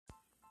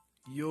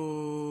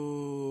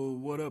Yo,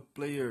 what up,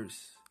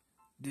 players?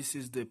 This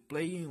is the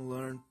Play and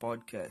Learn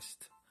podcast.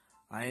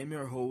 I am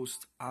your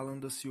host,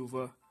 Alan da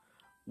Silva.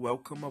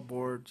 Welcome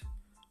aboard.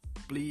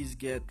 Please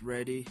get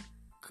ready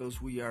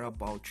because we are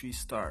about to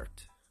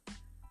start.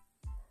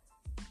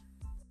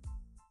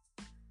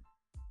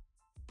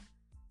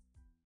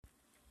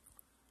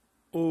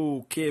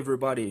 Okay,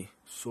 everybody.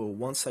 So,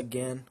 once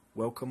again,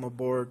 welcome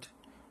aboard.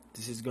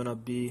 This is gonna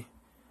be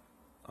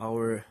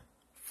our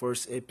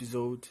first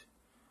episode.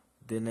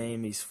 The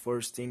name is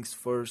First Things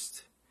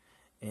First,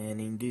 and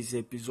in this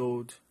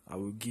episode, I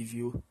will give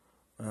you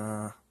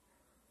an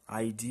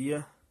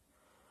idea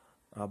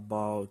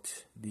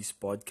about this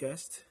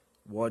podcast.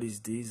 What is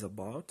this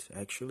about,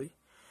 actually?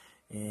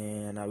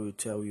 And I will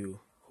tell you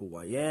who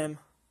I am,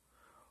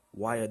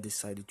 why I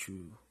decided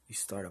to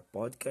start a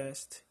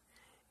podcast,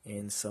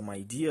 and some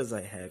ideas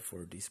I have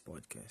for this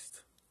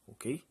podcast.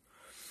 Okay?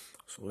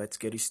 So let's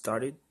get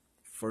started.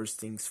 First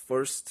things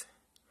first.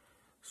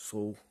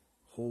 So,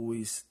 who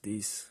is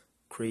this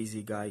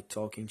crazy guy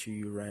talking to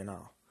you right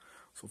now?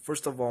 So,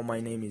 first of all, my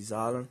name is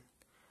Alan.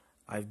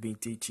 I've been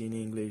teaching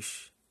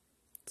English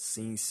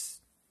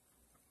since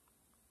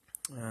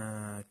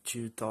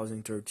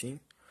 2013.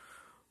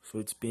 So,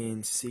 it's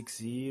been 6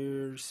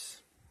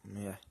 years.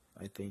 Yeah,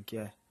 I think,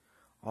 yeah.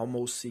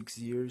 Almost 6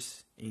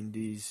 years in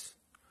this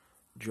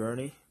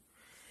journey.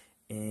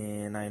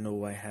 And I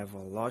know I have a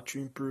lot to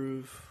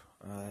improve.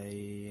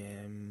 I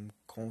am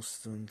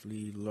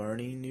constantly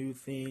learning new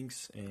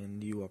things and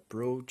new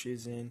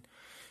approaches and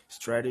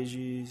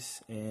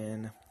strategies,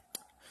 and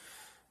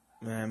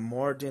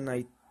more than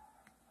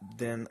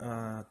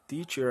a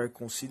teacher, I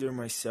consider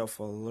myself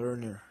a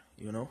learner,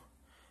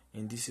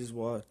 and this is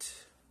what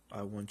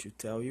I want to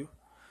tell you.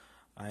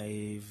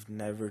 I've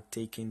never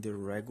taken the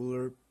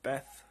regular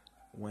path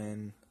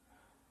when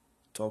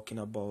talking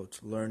about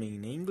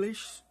learning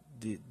English.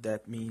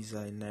 That means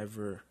I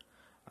never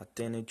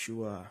attended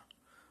to a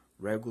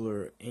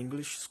regular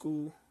English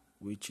school,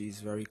 which is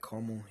very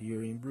common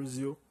here in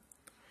Brazil.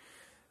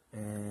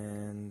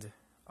 And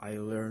I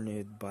learned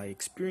it by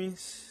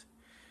experience.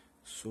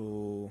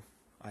 So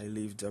I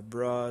lived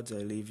abroad. I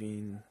live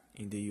in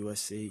the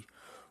USA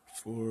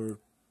for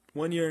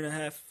 1 year and a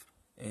half,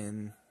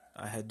 and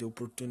I had the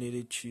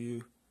opportunity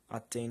to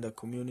attend a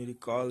community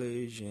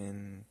college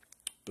and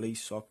play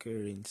soccer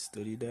and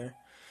study there.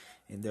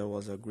 And that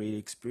was a great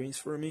experience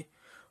for me.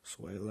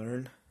 So I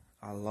learned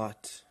a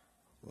lot,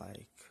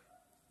 like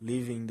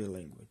living the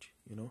language.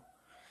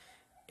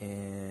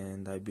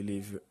 And I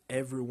believe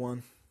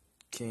everyone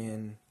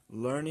can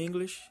learn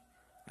English.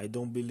 I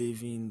don't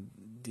believe in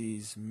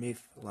this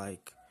myth,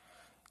 like,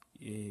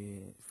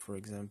 for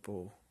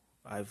example,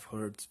 I've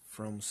heard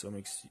from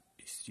some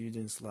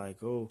students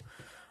like, oh,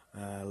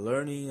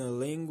 learning a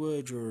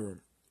language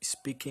or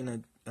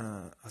speaking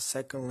a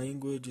second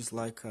language is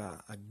like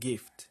a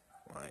gift,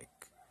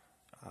 like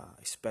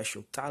a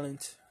special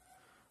talent.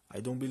 I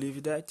don't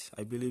believe that.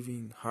 I believe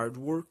in hard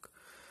work.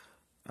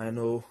 I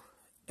know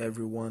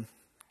everyone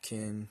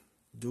can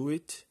do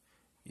it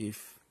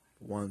if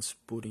one's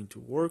put into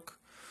work.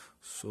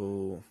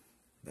 So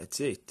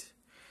that's it.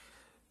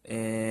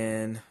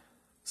 And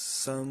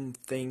some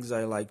things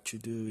I like to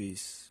do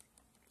is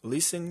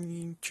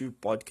listening to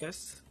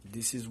podcasts.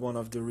 This is one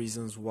of the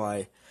reasons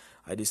why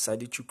I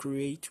decided to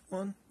create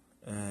one.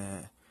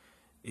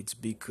 It's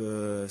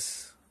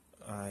because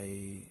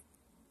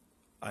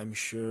I'm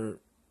sure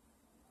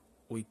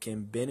we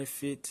can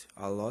benefit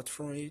a lot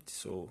from it.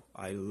 So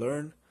I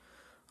learn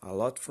a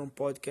lot from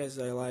podcasts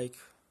I like.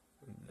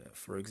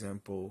 For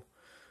example,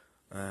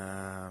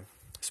 uh,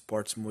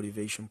 Sports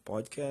Motivation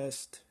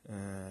Podcast,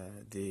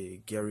 the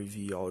Gary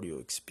V Audio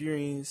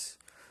Experience,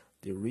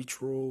 the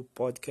Retro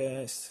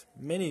Podcast.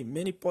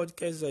 Many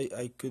podcasts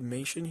I could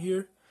mention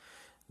here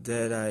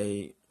that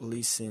I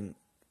listen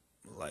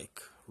like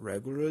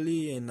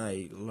regularly, and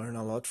I learn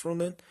a lot from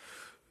them.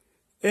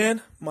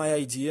 And my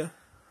idea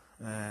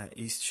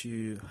is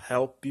to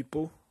help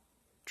people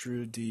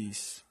through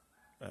this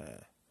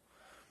uh,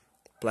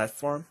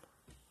 platform,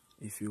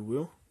 if you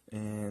will,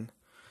 and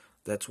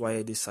that's why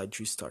I decided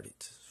to start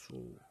it. So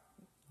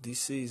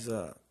this is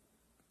a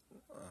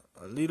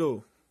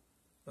little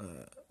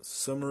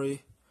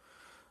summary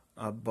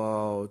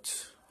about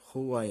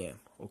who I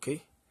am,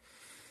 okay?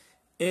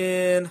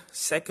 And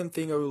second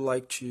thing I would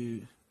like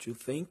to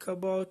think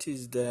about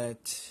is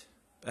that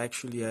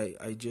actually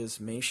I just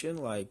mentioned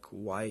like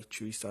why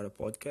to start a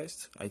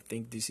podcast. I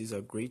think this is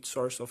a great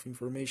source of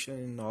information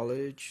and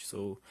knowledge.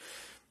 So,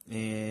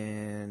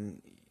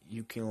 and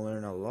you can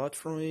learn a lot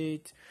from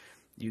it.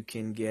 You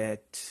can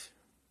get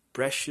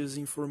precious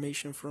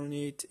information from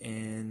it,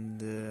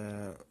 and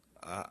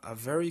a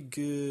very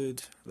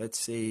good, let's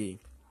say,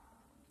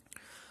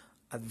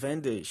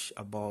 advantage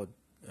about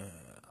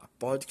a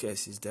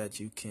podcast is that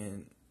you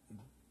can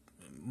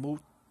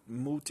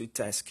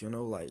multitask.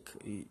 Like,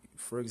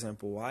 for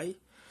example,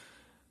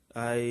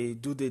 I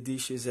do the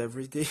dishes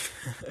every day.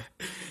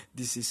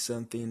 This is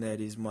something that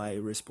is my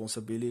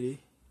responsibility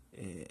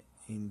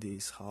in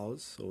this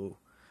house. So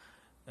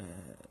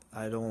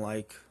I don't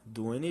like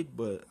doing it,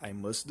 but I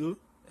must do,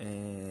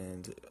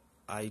 and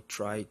I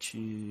try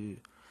to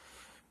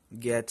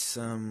get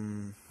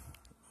some,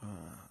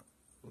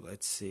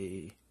 let's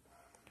say,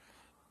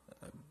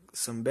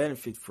 some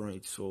benefit from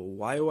it. So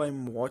while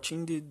I'm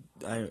watching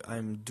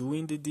I'm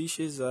doing the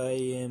dishes, I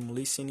am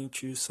listening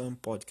to some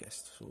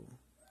podcast. So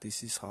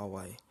this is how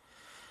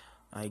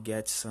I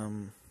get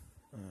some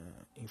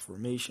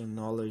information,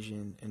 knowledge,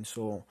 and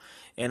so on.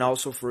 And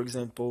also, for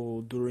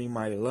example, during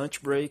my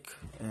lunch break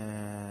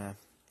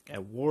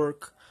at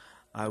work,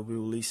 I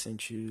will listen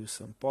to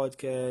some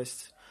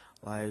podcasts,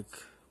 like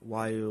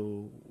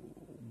while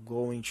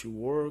going to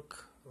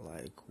work,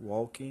 like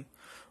walking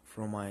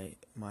from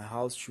my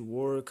house to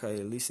work. I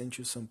listen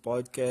to some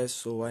podcasts,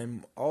 so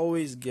I'm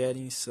always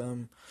getting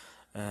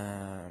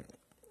uh,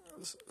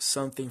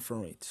 something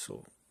from it.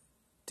 So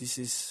this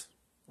is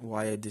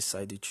why I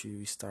decided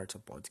to start a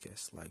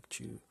podcast, like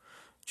to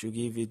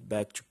give it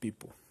back to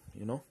people,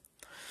 you know.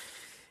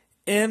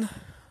 And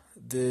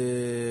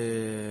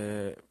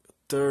the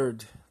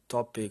third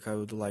topic I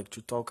would like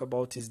to talk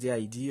about is the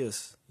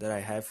ideas that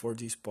I have for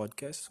this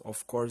podcast.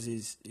 Of course,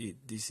 this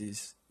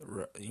is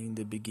in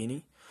the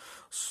beginning,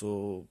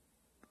 so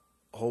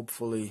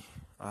hopefully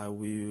I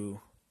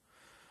will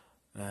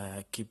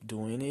keep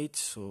doing it.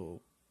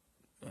 So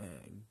uh,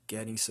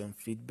 getting some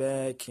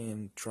feedback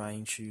and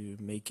trying to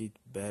make it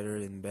better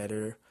and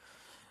better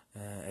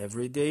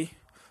every day.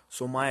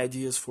 So my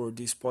ideas for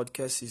this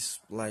podcast is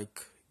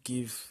like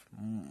give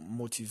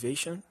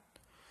motivation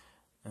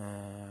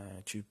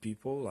to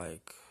people,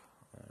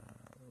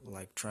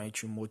 like trying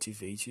to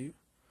motivate you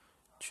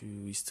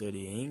to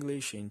study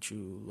English and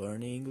to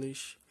learn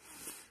English.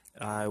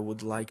 I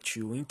would like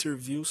to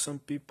interview some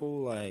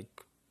people,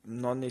 like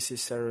not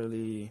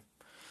necessarily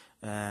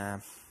uh,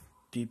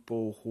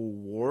 people who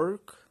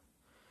work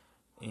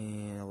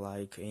in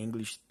like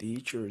English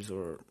teachers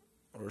or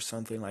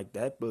something like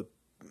that, but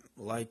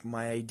like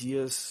my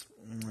ideas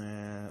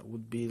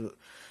would be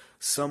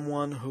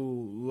someone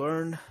who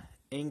learned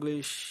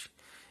English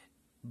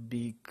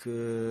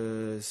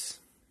because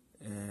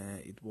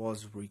it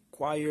was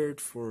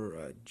required for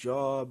a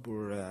job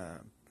or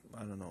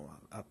I don't know,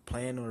 a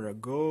plan or a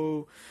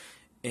goal,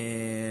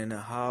 and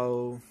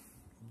how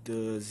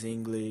does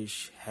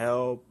English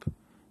help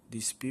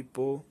these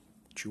people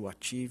to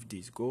achieve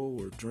this goal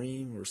or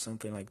dream or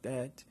something like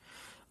that.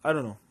 I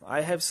don't know.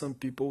 I have some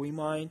people in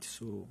mind,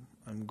 so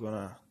I'm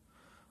gonna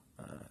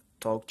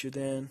talk to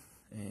them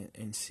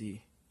and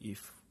see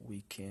if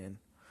we can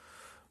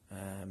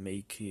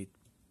make it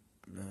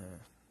uh,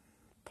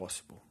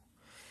 possible.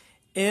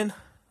 And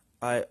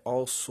I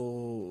also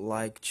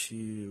like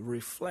to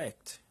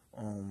reflect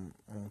on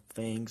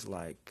things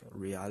like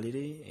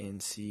reality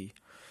and see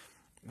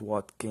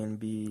what can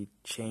be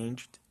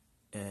changed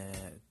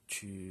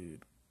to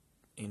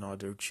in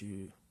order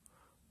to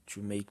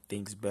make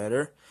things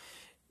better.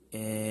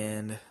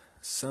 And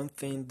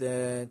something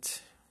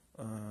that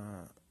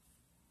uh,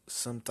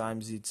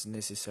 sometimes it's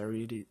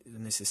necessary,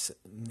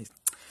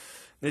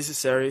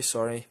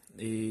 sorry,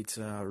 it's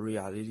a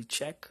reality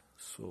check.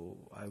 So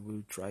I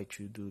will try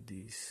to do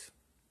this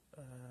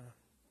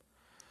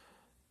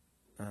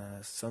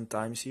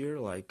sometimes here,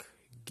 like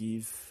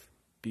give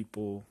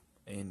people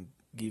and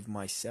give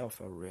myself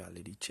a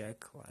reality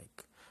check,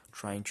 like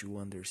trying to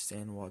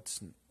understand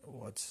what's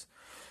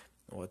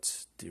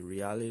what's the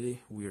reality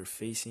we are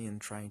facing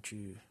and try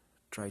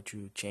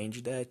to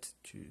change that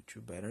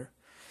to better.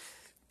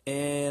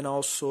 And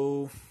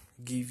also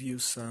give you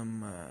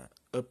some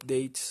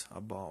updates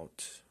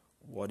about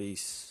what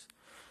is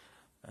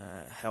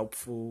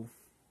helpful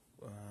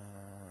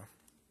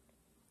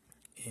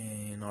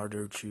in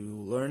order to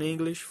learn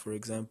English. For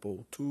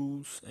example,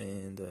 tools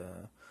and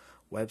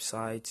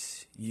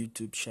websites,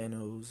 YouTube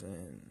channels,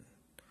 and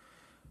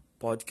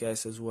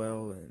podcasts as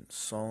well, and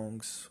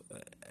songs.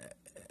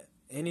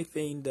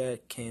 Anything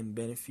that can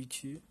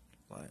benefit you,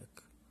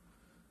 like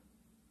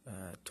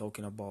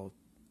talking about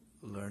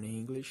learning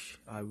English,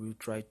 I will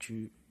try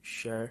to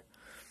share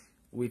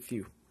with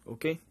you.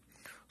 Okay?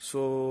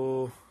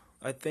 So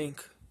I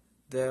think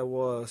that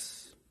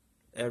was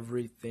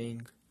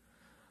everything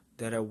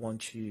that I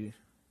want to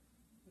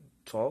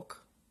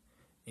talk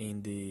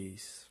in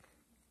this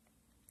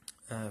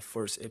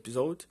first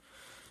episode.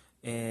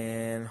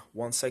 And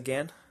once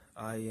again,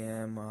 I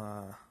am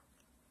a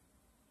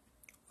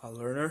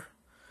learner,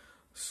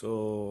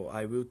 so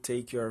I will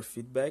take your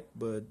feedback,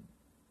 but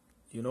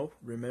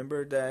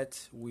remember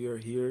that we are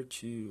here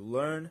to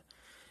learn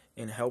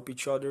and help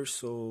each other.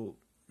 So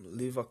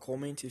leave a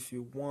comment if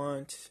you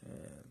want.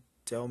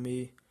 Tell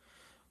me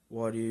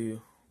what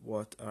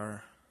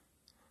are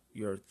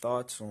your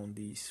thoughts on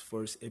this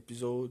first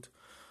episode.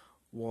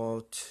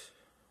 What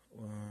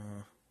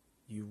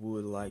you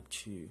would like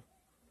to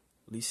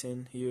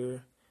listen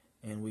here,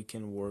 and we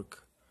can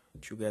work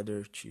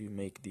together to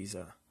make this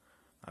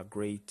a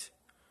great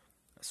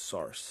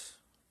source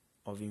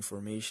of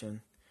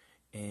information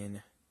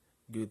and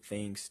good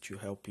things to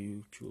help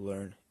you to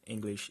learn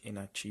English and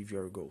achieve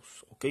your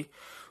goals. Okay?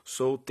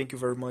 So thank you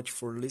very much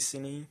for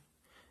listening,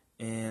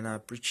 and I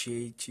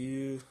appreciate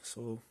you.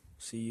 So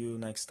see you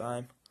next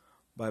time.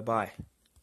 Bye bye.